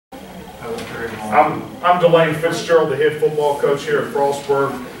I'm DeLane Fitzgerald, the head football coach here at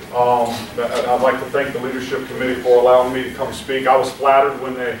Frostburg. I'd like to thank the leadership committee for allowing me to come speak. I was flattered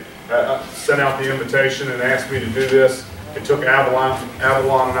when they sent out the invitation and asked me to do this. It took Avalon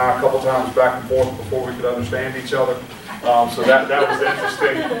and I a couple times back and forth before we could understand each other. So that was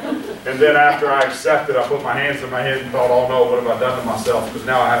interesting. And then after I accepted, I put my hands in my head and thought, oh no, what have I done to myself? Because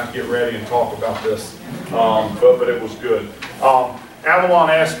now I have to get ready and talk about this. But it was good. Avalon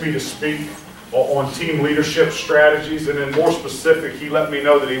asked me to speak on team leadership strategies, and then more specific, he let me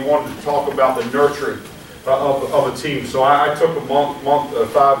know that he wanted to talk about the nurturing of a team. So I took a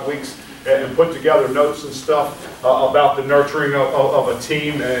 5 weeks and put together notes and stuff about the nurturing of a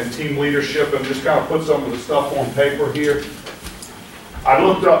team and team leadership, and just kind of put some of the stuff on paper here. I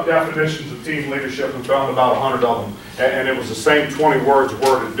looked up definitions of team leadership and found about 100 of them, and it was the same 20 words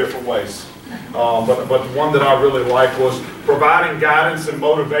worded different ways. But the one that I really liked was providing guidance and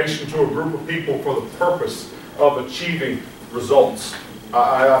motivation to a group of people for the purpose of achieving results.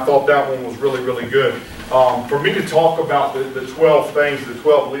 I thought that one was really, really good. For me to talk about the 12 things, the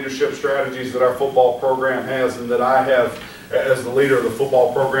 12 leadership strategies that our football program has and that I have as the leader of the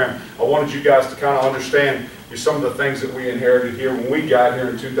football program, I wanted you guys to kind of understand some of the things that we inherited here. When we got here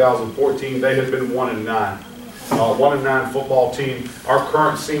in 2014, they had been 1-9. 1-9 football team. Our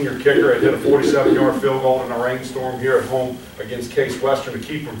current senior kicker had hit a 47-yard field goal in a rainstorm here at home against Case Western to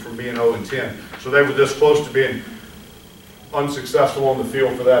keep them from being 0-10. So they were this close to being unsuccessful on the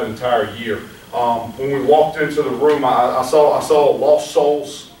field for that entire year. When we walked into the room, I saw lost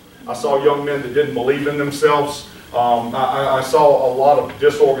souls. I saw young men that didn't believe in themselves. I saw a lot of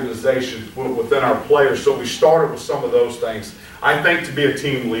disorganization within our players. So we started with some of those things. I think to be a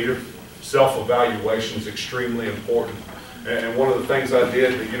team leader, self-evaluation is extremely important. And one of the things I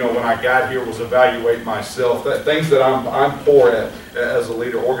did, when I got here was evaluate myself. Things that I'm poor at as a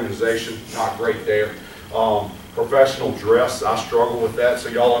leader. Organization, not great there. Professional dress, I struggle with that, so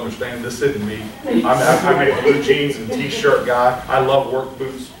y'all understand this isn't me. I'm a blue jeans and t-shirt guy. I love work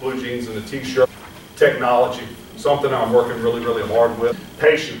boots, blue jeans and a t-shirt. Technology, something I'm working really, really hard with.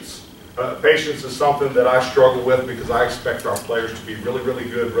 Patience. Patience is something that I struggle with because I expect our players to be really, really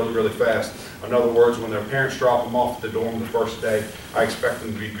good, really, really fast. In other words, when their parents drop them off at the dorm the first day, I expect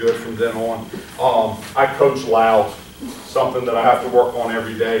them to be good from then on. I coach loud, something that I have to work on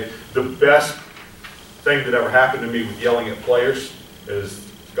every day. The best thing that ever happened to me with yelling at players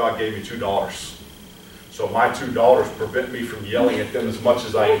is God gave me $2. So my $2 prevent me from yelling at them as much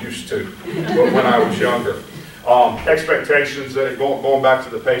as I used to when I was younger. Expectations, going back to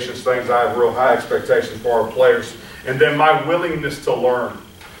the patience things, I have real high expectations for our players. And then my willingness to learn.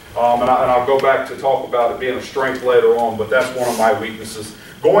 And I'll go back to talk about it being a strength later on, but that's one of my weaknesses.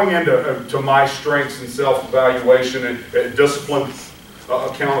 Going into my strengths and self-evaluation and discipline,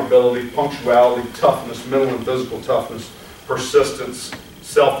 accountability, punctuality, toughness, mental and physical toughness, persistence,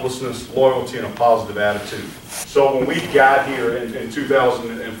 selflessness, loyalty, and a positive attitude. So when we got here in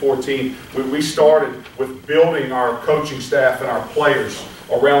 2014, we started with building our coaching staff and our players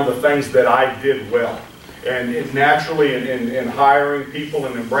around the things that I did well. And naturally, in hiring people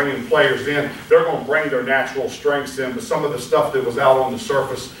and in bringing players in, they're going to bring their natural strengths in, but some of the stuff that was out on the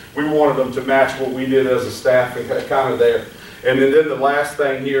surface, we wanted them to match what we did as a staff and kind of there. And then the last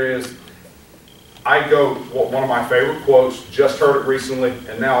thing here is, one of my favorite quotes, just heard it recently,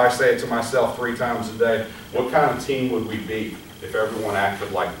 and now I say it to myself 3 times a day. What kind of team would we be if everyone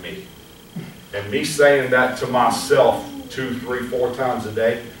acted like me? And me saying that to myself 2, 3, 4 times a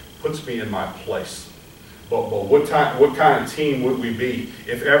day puts me in my place. But what kind of team would we be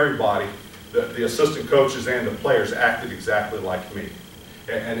if everybody, the assistant coaches and the players, acted exactly like me?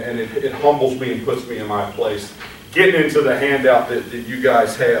 And it humbles me and puts me in my place. Getting into the handout that you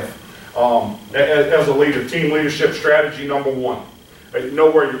guys have. As a leader, team leadership strategy number 1. Know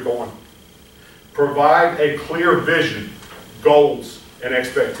where you're going. Provide a clear vision, goals, and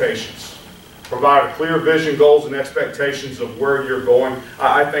expectations. Provide a clear vision, goals, and expectations of where you're going.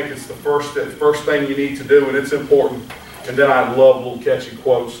 I think it's the first thing you need to do, and it's important. And then I love little catchy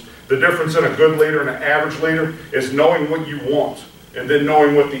quotes. The difference in a good leader and an average leader is knowing what you want and then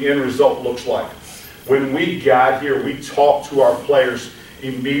knowing what the end result looks like. When we got here, we talked to our players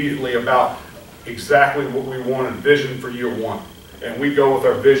immediately about exactly what we wanted, vision for year 1. And we go with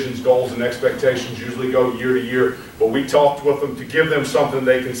our visions, goals, and expectations, usually go year to year, but we talked with them to give them something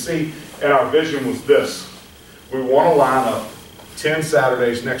they can see, and our vision was this. We want to line up 10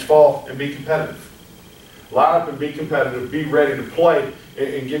 Saturdays next fall and be competitive. Line up and be competitive, be ready to play,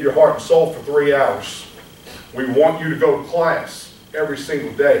 and give your heart and soul for 3 hours. We want you to go to class every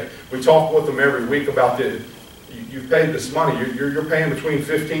single day. We talk with them every week about you've paid this money. You're paying between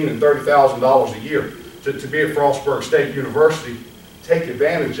 $15,000 and $30,000 a year to be at Frostburg State University. Take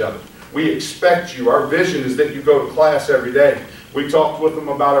advantage of it. We expect you. Our vision is that you go to class every day. We talked with them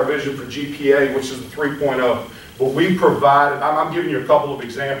about our vision for GPA, which is the 3.0. But we provided, I'm giving you a couple of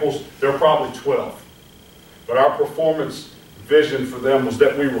examples. There are probably 12. But our performance vision for them was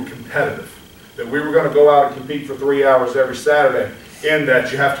that we were competitive, that we were going to go out and compete for 3 hours every Saturday, and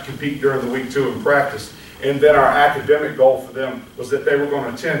that you have to compete during the week too in practice. And then our academic goal for them was that they were going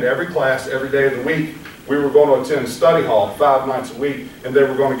to attend every class every day of the week. We were going to attend study hall 5 nights a week, and they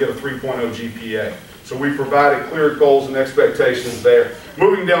were going to get a 3.0 GPA. So we provided clear goals and expectations there.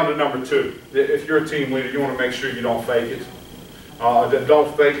 Moving down to number 2, if you're a team leader, you want to make sure you don't fake it.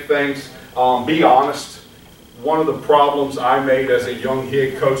 Don't fake things. Be honest. One of the problems I made as a young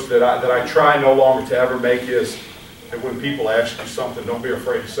head coach that I try no longer to ever make is that when people ask you something, don't be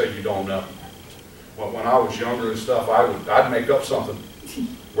afraid to say you don't know. When I was younger and stuff, I'd make up something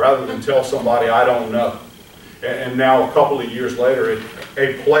rather than tell somebody I don't know. And now a couple of years later,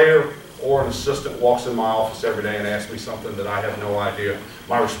 a player or an assistant walks in my office every day and asks me something that I have no idea.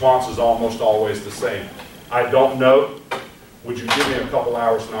 My response is almost always the same. I don't know. Would you give me a couple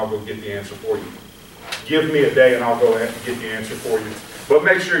hours and I'll go get the answer for you? Give me a day and I'll go ahead and get the answer for you. But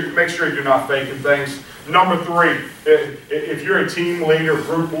make sure you're not faking things. Number 3, if you're a team leader,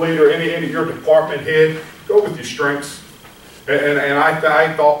 group leader, any of your department head, go with your strengths. And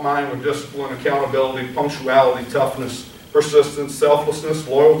I thought mine were discipline, accountability, punctuality, toughness, persistence, selflessness,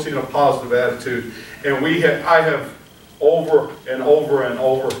 loyalty, and a positive attitude. And I have over and over and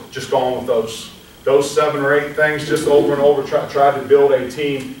over just gone with those 7 or 8 things, just over and over, tried to build a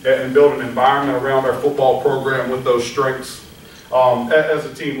team and build an environment around our football program with those strengths. As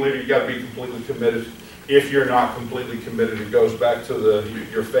a team leader, you got to be completely committed. If you're not completely committed, it goes back to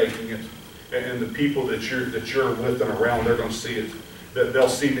you're faking it. And the people that you're with and around, they're going to see it. They'll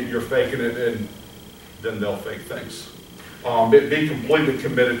see that you're faking it, and then they'll fake things. Be completely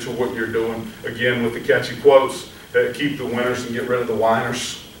committed to what you're doing. Again, with the catchy quotes, keep the winners and get rid of the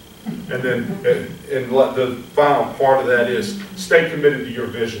whiners. And then the final part of that is stay committed to your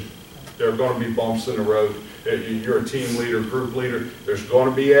vision. There are going to be bumps in the road. You're a team leader, group leader. There's going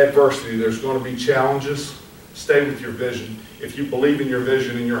to be adversity. There's going to be challenges. Stay with your vision. If you believe in your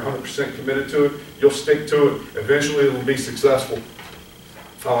vision and you're 100% committed to it, you'll stick to it. Eventually, it'll be successful.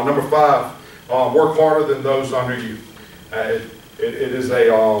 Number 5, work harder than those under you. It is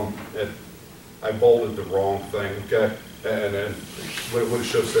I bolded the wrong thing, okay? And what it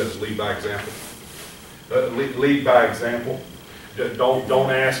should have said is lead by example. Lead by example.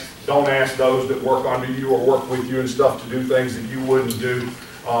 Don't ask those that work under you or work with you and stuff to do things that you wouldn't do.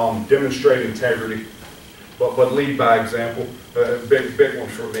 Demonstrate integrity, but lead by example. Big one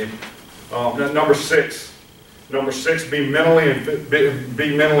for me. Number 6, be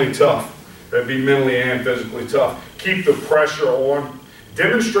mentally tough. Be mentally and physically tough. Keep the pressure on.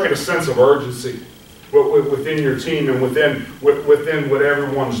 Demonstrate a sense of urgency within your team and within what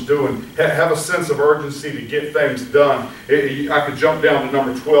everyone's doing. Have a sense of urgency to get things done. I could jump down to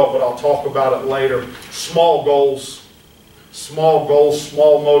number 12, but I'll talk about it later. Small goals, small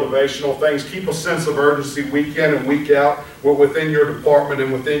motivational things. Keep a sense of urgency week in and week out within your department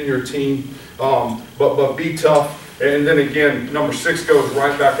and within your team. But be tough. And then again, number 6 goes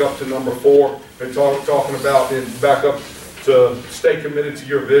right back up to number 4. And talking about it back up to stay committed to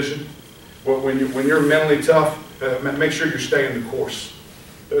your vision. When you're mentally tough, make sure you're staying the course.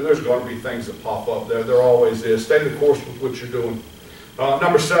 There's going to be things that pop up there. There always is. Stay the course with what you're doing.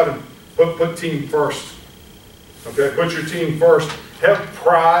 Number 7, put team first. Okay, put your team first. Have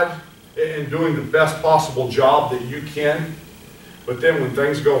pride in doing the best possible job that you can. But then when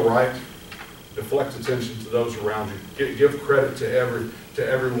things go right, deflect attention to those around you. Give credit to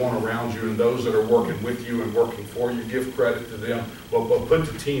everyone around you and those that are working with you and working for you. Give credit to them. But put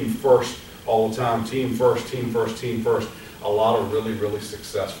the team first all the time. Team first, team first, team first. A lot of really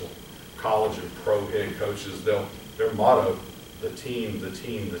successful college and pro head coaches, their motto, the team, the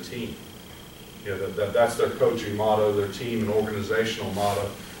team, the team. You know, that's their coaching motto, their team and organizational motto.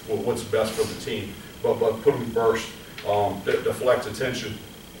 Well, what's best for the team? But put them first. Deflect attention.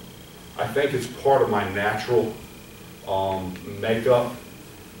 I think it's part of my natural makeup.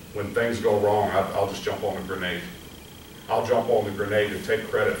 When things go wrong, I'll just jump on the grenade. I'll jump on the grenade and take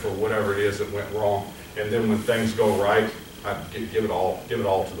credit for whatever it is that went wrong. And then when things go right, I give it all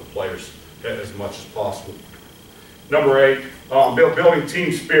to the players as much as possible. Number 8, building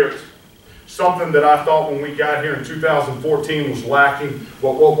team spirit. Something that I thought when we got here in 2014 was lacking.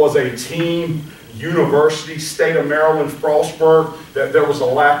 What was a team university, state of Maryland, Frostburg, that there was a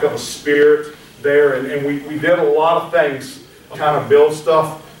lack of a spirit. there, and we did a lot of things, kind of build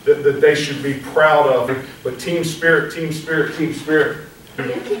stuff that they should be proud of. But team spirit, team spirit, team spirit.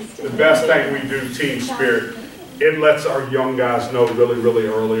 The best thing we do, team spirit. It lets our young guys know really, really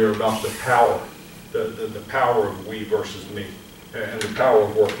earlier about the power, the power of we versus me, and the power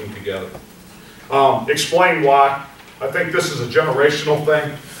of working together. Explain why. I think this is a generational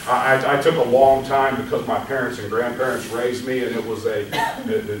thing. I took a long time because my parents and grandparents raised me, and it was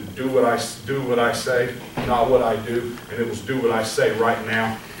do what I say, not what I do, and it was do what I say right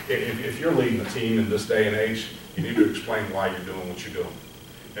now. If you're leading a team in this day and age, you need to explain why you're doing what you're doing.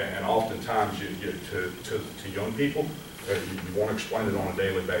 And oftentimes, to young people, you want to explain it on a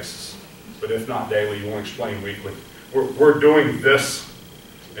daily basis. But if not daily, you want to explain weekly. We're doing this,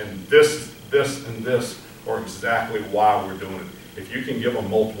 and this, and this are exactly why we're doing it. If you can give them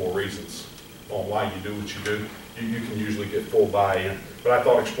multiple reasons on why you do what you do, you can usually get full buy-in. But I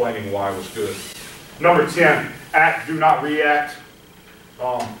thought explaining why was good. Number 10, act, do not react.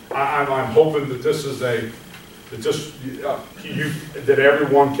 I'm hoping that this is that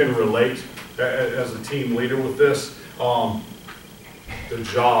everyone can relate as a team leader with this. The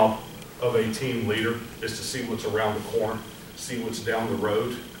job of a team leader is to see what's around the corner, see what's down the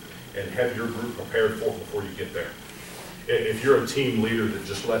road, and have your group prepared for it before you get there. If you're a team leader that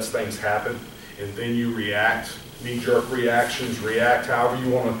just lets things happen and then you react, knee-jerk reactions, react however you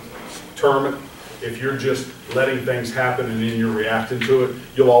want to term it, if you're just letting things happen and then you're reacting to it,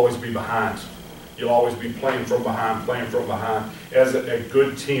 you'll always be behind. You'll always be playing from behind, playing from behind. As a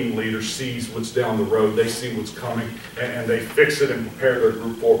good team leader sees what's down the road, they see what's coming, and they fix it and prepare their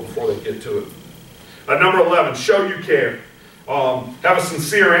group for it before they get to it. Number 11, show you care. Have a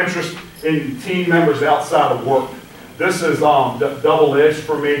sincere interest in team members outside of work. This is double-edged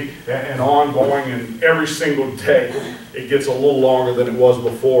for me and ongoing, and every single day it gets a little longer than it was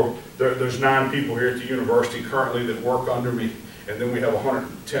before. There's 9 people here at the university currently that work under me, and then we have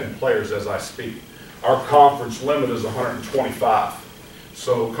 110 players as I speak. Our conference limit is 125.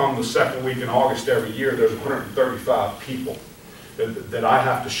 So come the second week in August every year, there's 135 people that I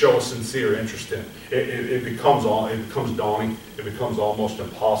have to show a sincere interest in. It becomes daunting. It becomes almost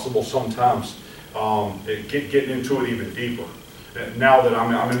impossible sometimes. Getting into it even deeper. Now that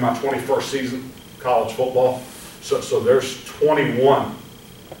I'm in my 21st season, college football, so there's 21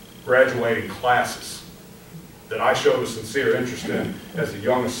 graduating classes that I showed a sincere interest in as a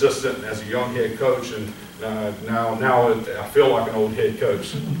young assistant and as a young head coach, and now I feel like an old head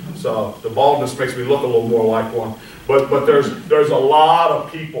coach. So the baldness makes me look a little more like one. But there's a lot of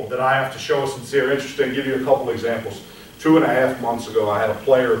people that I have to show a sincere interest in. Give you a couple examples. 2.5 months ago, I had a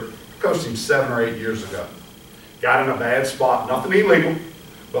player, coached him 7 or 8 years ago. Got in a bad spot, nothing illegal,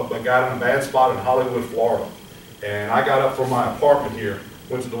 but got in a bad spot in Hollywood, Florida. And I got up from my apartment here,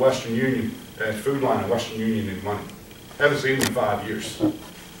 went to the Western Union, and Food Line in Western Union needed money. Haven't seen him in 5 years.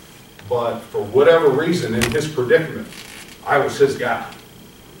 But for whatever reason, in his predicament, I was his guy.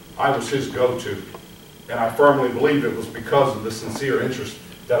 I was his go-to. And I firmly believe it was because of the sincere interest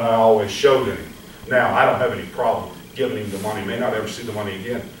that I always showed in him. Now, I don't have any problem giving him the money. May not ever see the money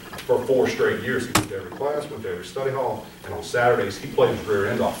again. For 4 straight years, he went to every class, went to every study hall, and on Saturdays, he played his rear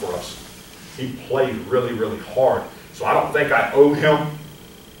end off for us. He played really, really hard. So I don't think I owe him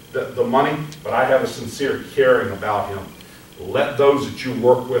the money, but I have a sincere caring about him. Let those that you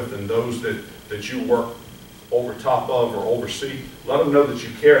work with and those that you work over top of or oversee, let them know that you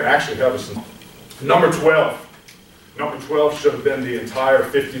care. Actually have a sincere. Number 12. Number 12 should have been the entire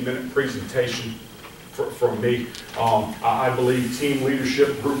 50-minute presentation from me. I believe team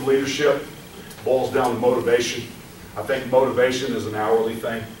leadership, group leadership boils down to motivation. I think motivation is an hourly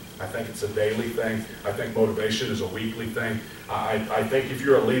thing. I think it's a daily thing. I think motivation is a weekly thing. I think if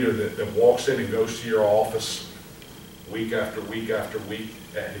you're a leader that walks in and goes to your office week after week after week,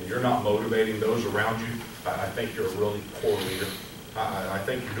 and you're not motivating those around you, I think you're a really poor leader. I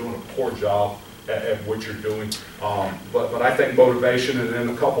think you're doing a poor job at what you're doing. But I think motivation, and then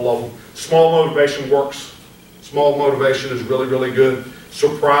a couple of them. Small motivation works. Small motivation is really, really good.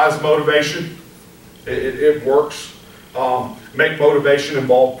 Surprise motivation, it works. Make motivation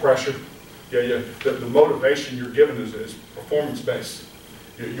involve pressure. The motivation you're given is performance-based.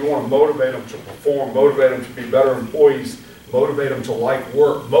 You want to motivate them to perform, motivate them to be better employees, motivate them to like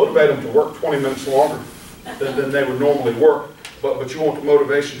work, motivate them to work 20 minutes longer than they would normally work. But you want the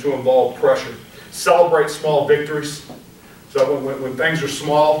motivation to involve pressure. Celebrate small victories. So when things are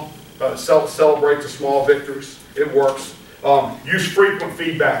small, celebrate the small victories. It works. Use frequent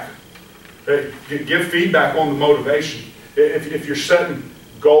feedback. Give feedback on the motivation. If you're setting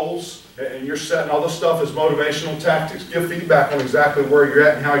goals and you're setting other stuff as motivational tactics, give feedback on exactly where you're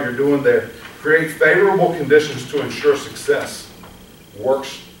at and how you're doing there. Create favorable conditions to ensure success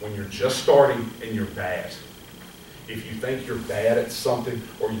works when you're just starting and you're bad. If you think you're bad at something,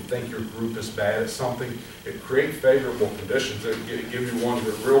 or you think your group is bad at something, create favorable conditions. Give you one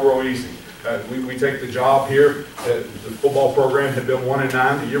that's real easy. We take the job here. The football program had been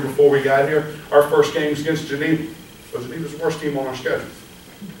 1-9 the year before we got here. Our first game was against Geneva. But Geneva's the worst team on our schedule.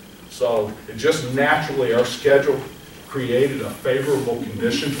 So it just naturally, our schedule created a favorable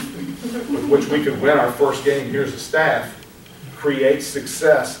condition with which we could win our first game here as a staff, create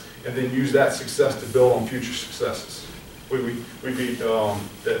success, and then use that success to build on future successes. We beat,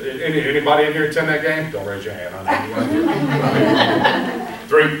 anybody in here attend that game? Don't raise your hand.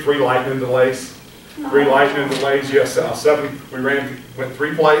 Three lightning delays. 3 lightning delays, yes, 7. We went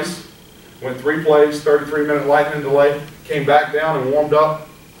 3 plays, 33-minute lightning delay, came back down and warmed up,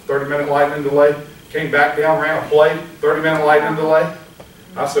 30-minute lightning delay, came back down, ran a play, 30-minute lightning delay.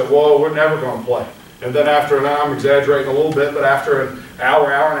 I said, whoa, we're never going to play. And then after an hour, I'm exaggerating a little bit, but after an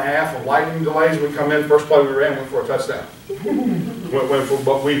hour and a half of lightning delays, we come in, first play we ran, went for a touchdown.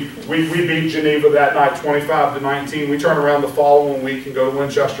 But we beat Geneva that night 25-19. We turn around the following week and go to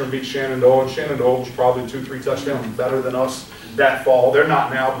Winchester and beat Shenandoah. And Shenandoah was probably 2-3 touchdowns better than us that fall. They're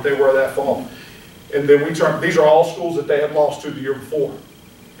not now, but they were that fall. And then these are all schools that they had lost to the year before.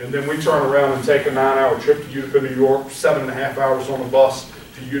 And then we turn around and take a 9-hour trip to Utica, New York, 7.5 hours on the bus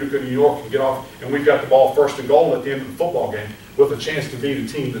to Utica, New York, and get off. And we've got the ball first and goal at the end of the football game with a chance to beat a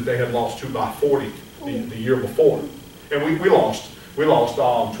team that they had lost to by 40 the year before. And we lost. We lost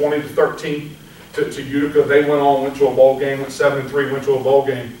 20-13 to Utica. They went to a bowl game, went 7-3, went to a bowl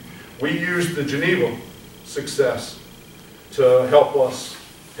game. We used the Geneva success to help us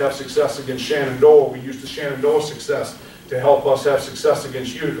have success against Shenandoah. We used the Shenandoah success to help us have success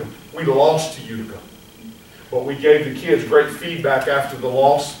against Utica. We lost to Utica, but we gave the kids great feedback after the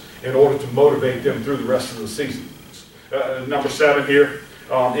loss in order to motivate them through the rest of the season. Number 7 here,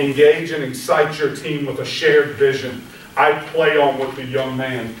 engage and excite your team with a shared vision. I play on what the young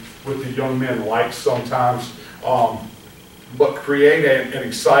men like sometimes, but create an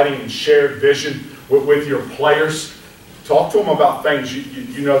exciting and shared vision with your players. Talk to them about things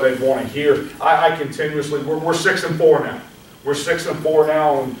you know they want to hear. I continuously, we're 6-4 now. We're 6-4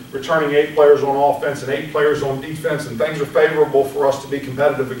 now, and returning 8 players on offense and 8 players on defense, and things are favorable for us to be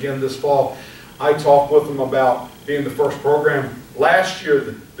competitive again this fall. I talk with them about being the first program. Last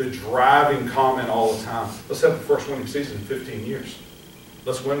year, the driving comment all the time, let's have the first winning season in 15 years.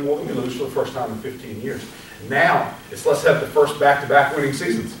 Let's win more than we lose for the first time in 15 years. Now, it's let's have the first back-to-back winning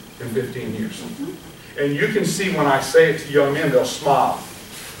seasons in 15 years. And you can see when I say it to young men, they'll smile.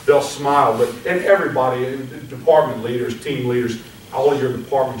 They'll smile. But, and everybody, department leaders, team leaders, all of your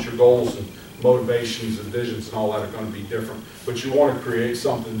departments, your goals and motivations and visions and all that are going to be different. But you want to create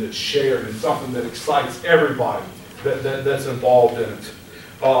something that's shared and something that excites everybody that's involved in it.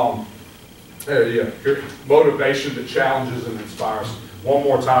 Motivation that challenges and inspires. One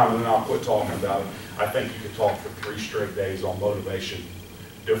more time and then I'll quit talking about it. I think you could talk for 3 straight days on motivation,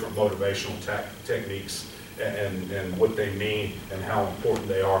 different motivational techniques and what they mean and how important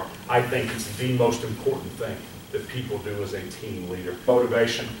they are. I think it's the most important thing that people do as a team leader.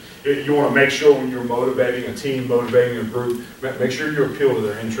 Motivation. You want to make sure when you're motivating a team, motivating a group, make sure you appeal to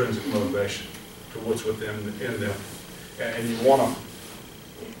their intrinsic motivation, to what's within them. And you want to,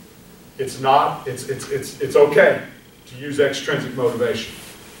 it's okay to use extrinsic motivation,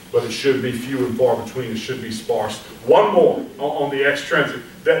 but it should be few and far between. It should be sparse. One more on the extrinsic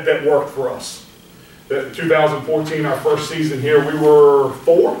that worked for us. 2014, our first season here, we were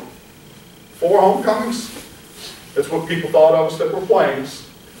 4 homecomings. That's what people thought of us that were playing us.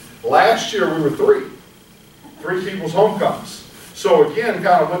 Last year, we were 3 people's homecomings. So again,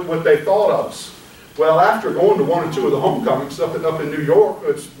 kind of what they thought of us. Well, after going to 1 or 2 of the homecomings up in New York,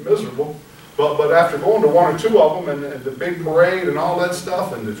 it's miserable. But after going to 1 or 2 of them and the big parade and all that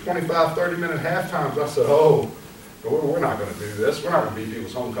stuff and the 25, 30-minute halftimes, I said, oh, we're not going to do this. We're not going to be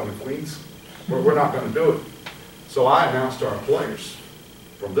people's homecoming queens. We're not going to do it. So I announced to our players,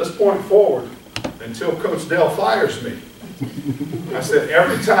 from this point forward, until Coach Dell fires me, I said,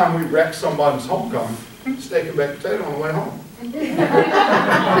 every time we wreck somebody's homecoming, steak and baked potato on the way home.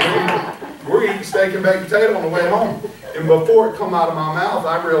 We're eating steak and baked potato on the way home. And before it come out of my mouth,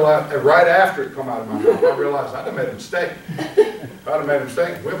 I realized, right after it come out of my mouth, I realized I'd have made a mistake. If I'd have made a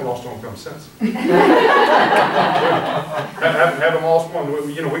mistake, we haven't lost a homecoming since. haven't lost one.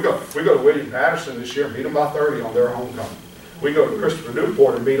 You know, we go to William Patterson this year and beat them by 30 on their homecoming. We go to Christopher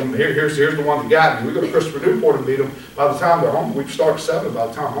Newport and beat them. Here's the one that got me. We go to Christopher Newport and beat them. By the time they're home, we start at 7. By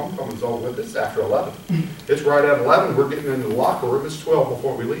the time homecoming's over with, it's after 11. It's right at 11. We're getting into the locker room. It's 12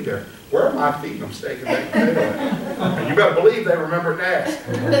 before we leave there. Where am I feeding them steak and baked potato at? And you better believe they remember it and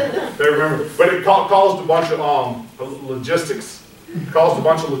ask. They remember. But it caused a bunch of logistics. Caused a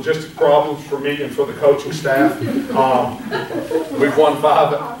bunch of logistic problems for me and for the coaching staff. We've won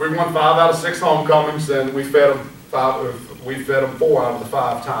 5 out of 6 homecomings, and we fed them 4 out of the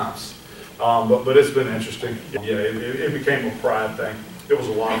 5 times. But it's been interesting. Yeah, it became a pride thing. It was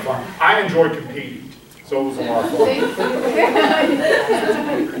a lot of fun. I enjoy competing, so it was a lot of fun.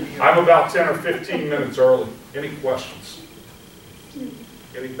 I'm about 10 or 15 minutes early. Any questions?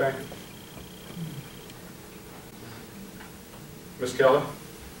 Anything? Ms. Kelly?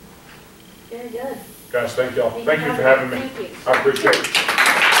 Very good. Guys, thank y'all. Thank you for having me. I appreciate it.